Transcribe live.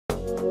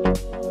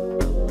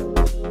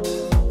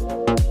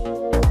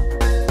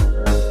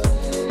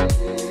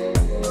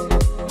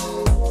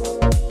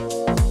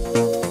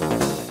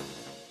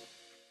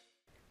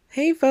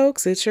Hey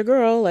folks, it's your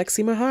girl,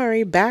 Lexi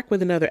Mahari, back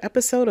with another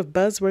episode of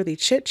Buzzworthy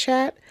Chit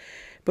Chat.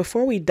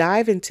 Before we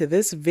dive into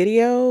this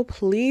video,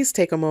 please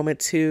take a moment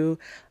to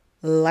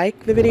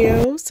like the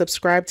video,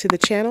 subscribe to the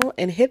channel,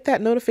 and hit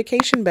that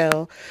notification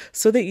bell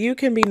so that you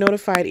can be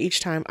notified each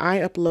time I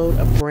upload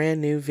a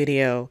brand new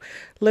video.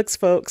 Looks,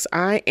 folks,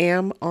 I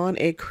am on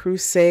a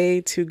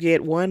crusade to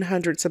get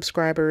 100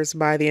 subscribers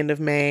by the end of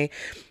May.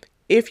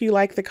 If you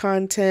like the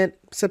content,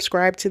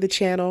 subscribe to the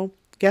channel.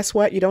 Guess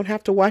what? You don't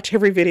have to watch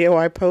every video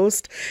I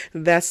post.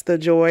 That's the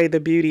joy, the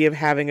beauty of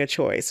having a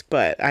choice.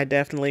 But I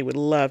definitely would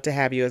love to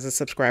have you as a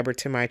subscriber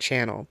to my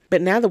channel.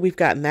 But now that we've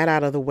gotten that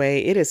out of the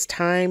way, it is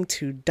time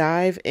to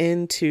dive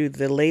into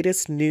the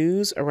latest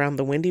news around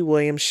the Wendy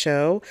Williams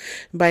show.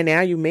 By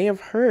now, you may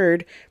have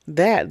heard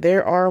that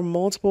there are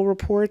multiple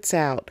reports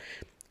out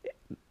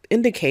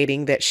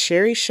indicating that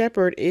Sherri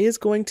Shepherd is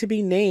going to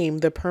be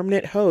named the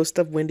permanent host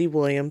of Wendy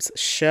Williams'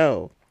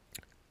 show.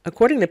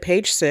 According to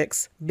Page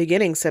 6,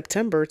 beginning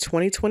September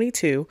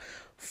 2022,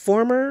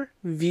 former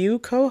View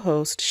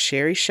co-host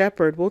Sherri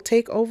Shepherd will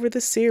take over the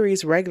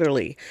series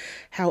regularly.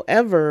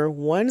 However,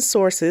 one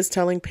source is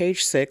telling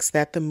Page 6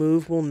 that the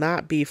move will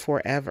not be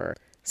forever.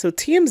 So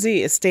TMZ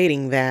is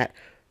stating that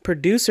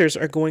producers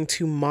are going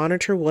to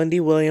monitor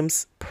Wendy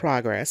Williams'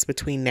 progress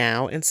between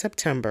now and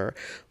September,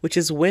 which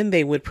is when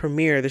they would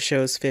premiere the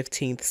show's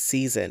 15th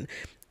season.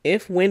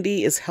 If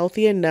Wendy is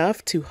healthy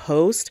enough to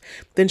host,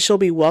 then she'll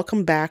be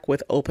welcomed back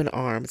with open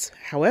arms.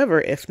 However,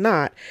 if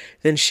not,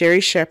 then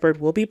Sherri Shepherd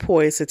will be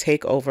poised to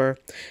take over,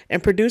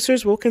 and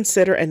producers will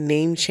consider a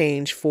name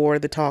change for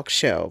the talk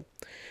show.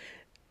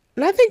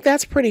 And I think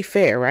that's pretty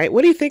fair, right?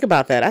 What do you think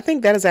about that? I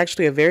think that is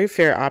actually a very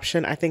fair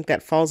option. I think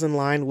that falls in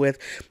line with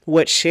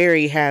what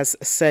Sherri has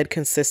said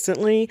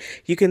consistently.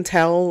 You can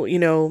tell,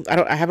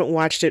 I haven't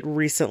watched it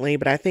recently,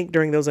 but I think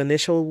during those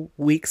initial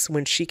weeks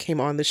when she came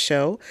on the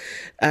show,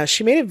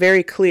 she made it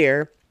very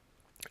clear,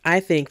 I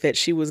think, that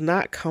she was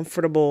not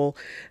comfortable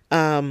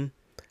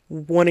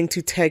wanting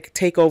to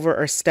take over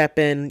or step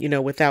in,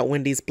 without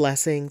Wendy's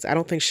blessings. I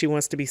don't think she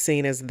wants to be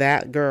seen as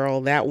that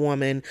girl, that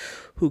woman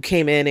who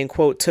came in and,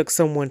 quote, took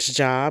someone's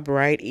job,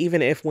 right?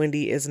 Even if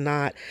Wendy is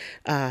not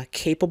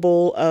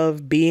capable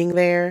of being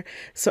there.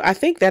 So I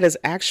think that is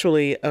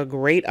actually a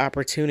great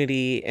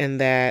opportunity in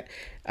that,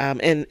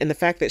 and the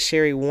fact that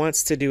Sherri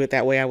wants to do it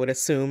that way, I would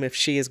assume if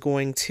she is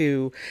going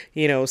to,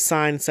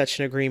 sign such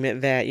an agreement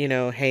that,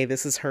 hey,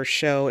 this is her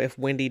show if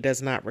Wendy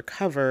does not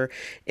recover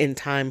in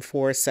time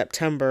for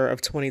September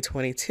of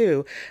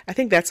 2022. I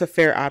think that's a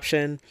fair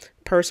option.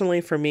 Personally,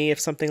 for me, if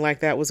something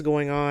like that was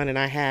going on and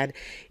I had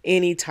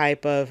any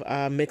type of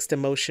mixed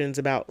emotions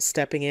about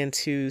stepping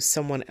into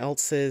someone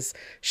else's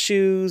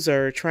shoes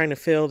or trying to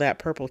fill that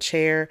purple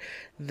chair,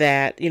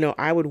 that,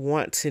 I would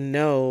want to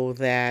know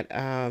that,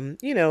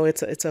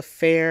 it's a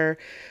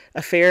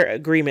fair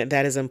agreement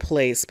that is in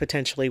place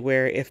potentially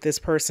where if this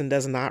person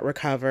does not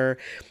recover,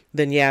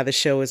 then yeah, the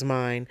show is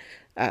mine.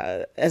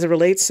 As it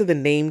relates to the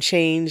name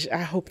change, I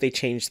hope they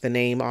change the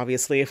name,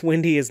 obviously. If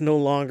Wendy is no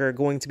longer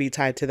going to be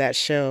tied to that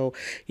show,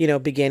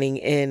 beginning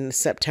in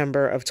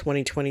September of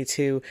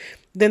 2022,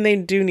 then they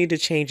do need to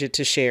change it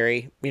to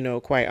Sherri,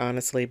 quite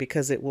honestly,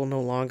 because it will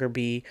no longer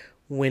be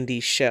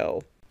Wendy's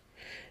show.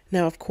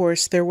 Now, of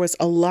course, there was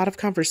a lot of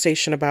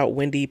conversation about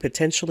Wendy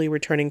potentially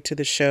returning to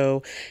the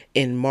show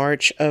in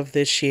March of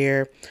this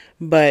year.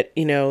 But,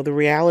 the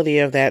reality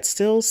of that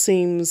still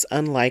seems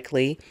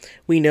unlikely.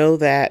 We know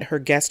that her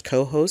guest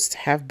co-hosts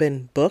have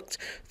been booked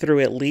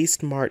through at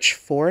least March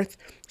 4th.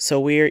 So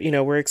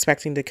we're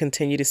expecting to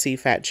continue to see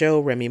Fat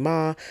Joe, Remy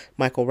Ma,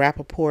 Michael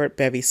Rappaport,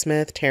 Bevy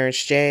Smith,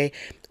 Terrence J,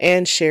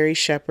 and Sherri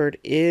Shepherd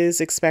is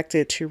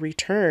expected to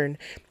return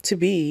to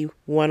be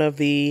one of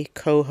the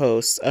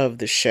co-hosts of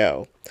the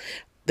show.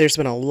 There's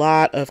been a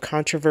lot of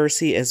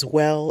controversy as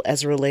well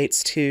as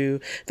relates to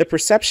the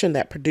perception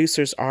that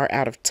producers are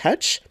out of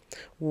touch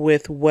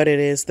with what it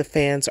is the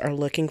fans are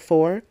looking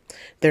for.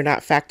 They're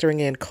not factoring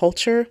in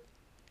culture.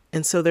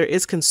 And so there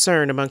is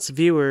concern amongst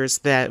viewers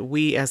that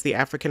we as the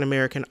African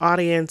American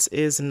audience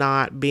is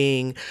not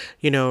being,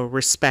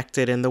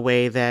 respected in the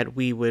way that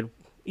we would,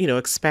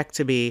 expect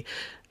to be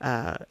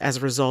as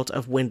a result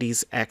of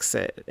Wendy's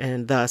exit.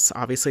 And thus,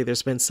 obviously,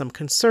 there's been some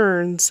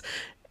concerns,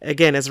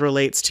 again, as it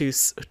relates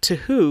to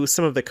who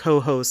some of the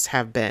co-hosts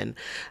have been.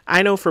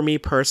 I know for me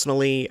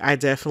personally, I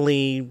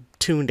definitely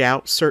tuned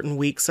out certain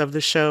weeks of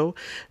the show.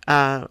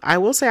 I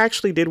will say I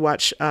actually did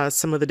watch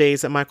some of the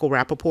days that Michael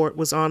Rappaport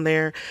was on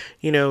there.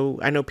 I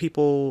know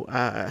people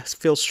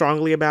feel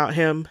strongly about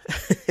him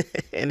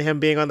and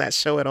him being on that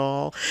show at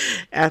all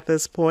at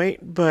this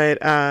point.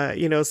 But,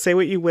 say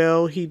what you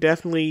will, he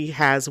definitely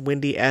has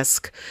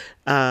Wendy-esque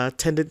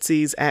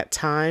tendencies at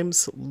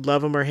times,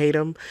 love him or hate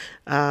him.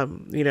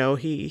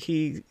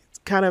 He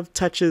kind of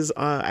touches,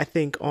 I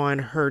think, on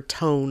her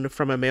tone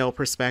from a male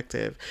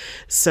perspective.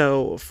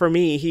 So for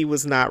me, he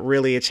was not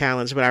really a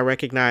challenge, but I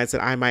recognize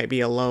that I might be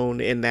alone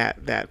in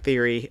that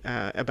theory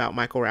about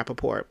Michael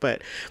Rappaport.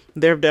 But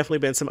there have definitely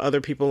been some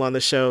other people on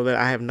the show that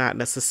I have not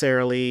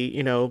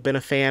necessarily, been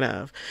a fan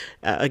of.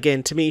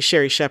 Again, to me,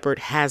 Sherri Shepherd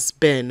has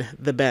been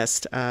the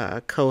best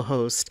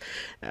co-host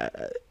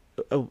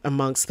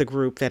amongst the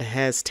group that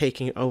has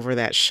taken over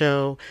that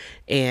show.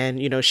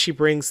 And, she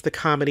brings the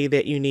comedy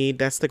that you need.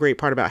 That's the great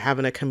part about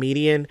having a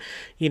comedian,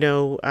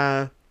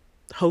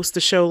 host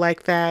the show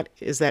like that,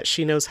 is that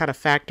she knows how to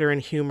factor in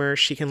humor.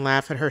 She can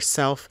laugh at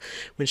herself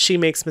when she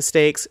makes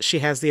mistakes. She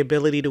has the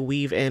ability to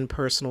weave in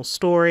personal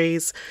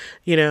stories,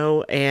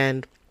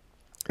 and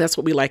that's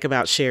what we like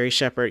about Sherri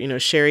Shepherd.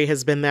 Sherri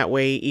has been that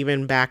way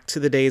even back to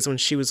the days when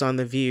she was on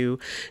The View.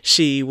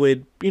 She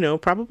would,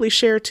 probably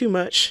share too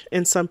much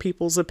in some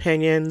people's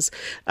opinions.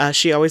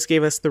 She always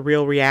gave us the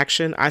real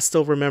reaction. I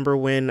still remember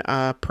when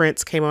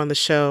Prince came on the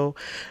show.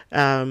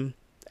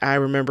 I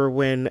remember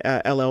when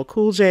LL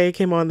Cool J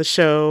came on the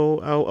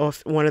show,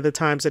 one of the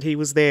times that he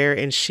was there,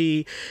 and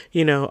she,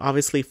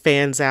 obviously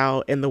fans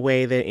out in the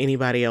way that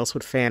anybody else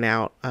would fan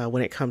out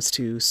when it comes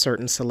to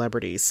certain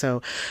celebrities.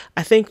 So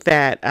I think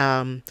that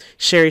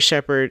Sherri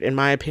Shepherd, in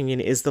my opinion,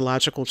 is the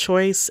logical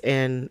choice.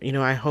 And,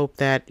 I hope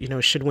that,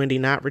 should Wendy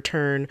not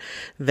return,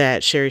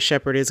 that Sherri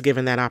Shepherd is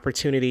given that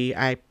opportunity.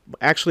 I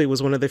actually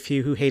was one of the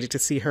few who hated to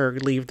see her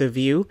leave The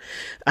View.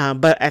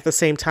 But at the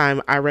same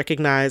time, I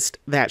recognized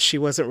that she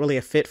wasn't really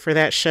a fit for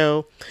that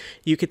show.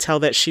 You could tell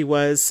that she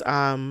was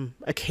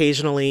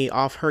occasionally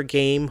off her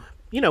game,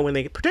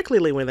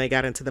 particularly when they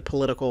got into the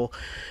political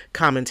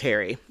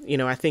commentary.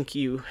 I think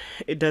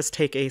it does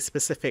take a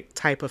specific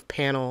type of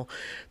panel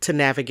to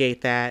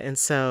navigate that. And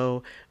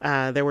so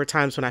there were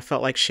times when I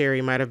felt like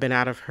Sherri might have been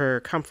out of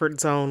her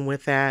comfort zone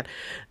with that,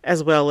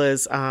 as well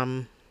as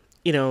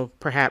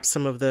perhaps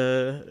some of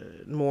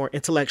the more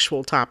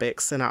intellectual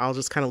topics, and I'll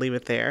just kind of leave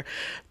it there.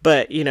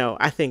 But,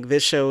 I think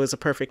this show is a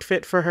perfect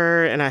fit for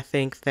her, and I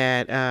think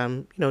that,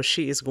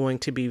 she is going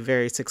to be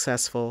very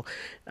successful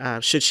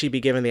should she be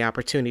given the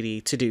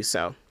opportunity to do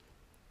so.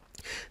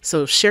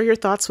 So share your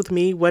thoughts with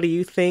me. What do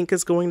you think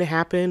is going to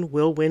happen?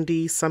 Will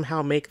Wendy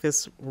somehow make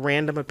this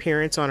random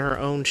appearance on her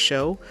own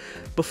show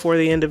before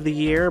the end of the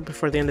year,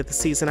 before the end of the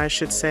season, I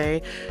should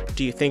say?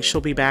 Do you think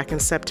she'll be back in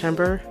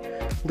September?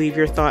 Leave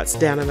your thoughts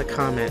down in the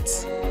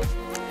comments.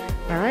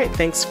 All right,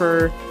 thanks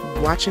for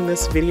watching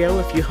this video.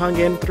 If you hung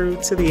in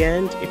through to the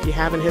end, if you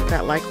haven't hit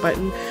that like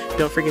button,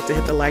 don't forget to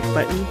hit the like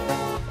button,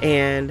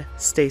 and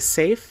stay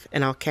safe,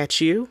 and I'll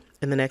catch you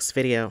in the next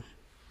video.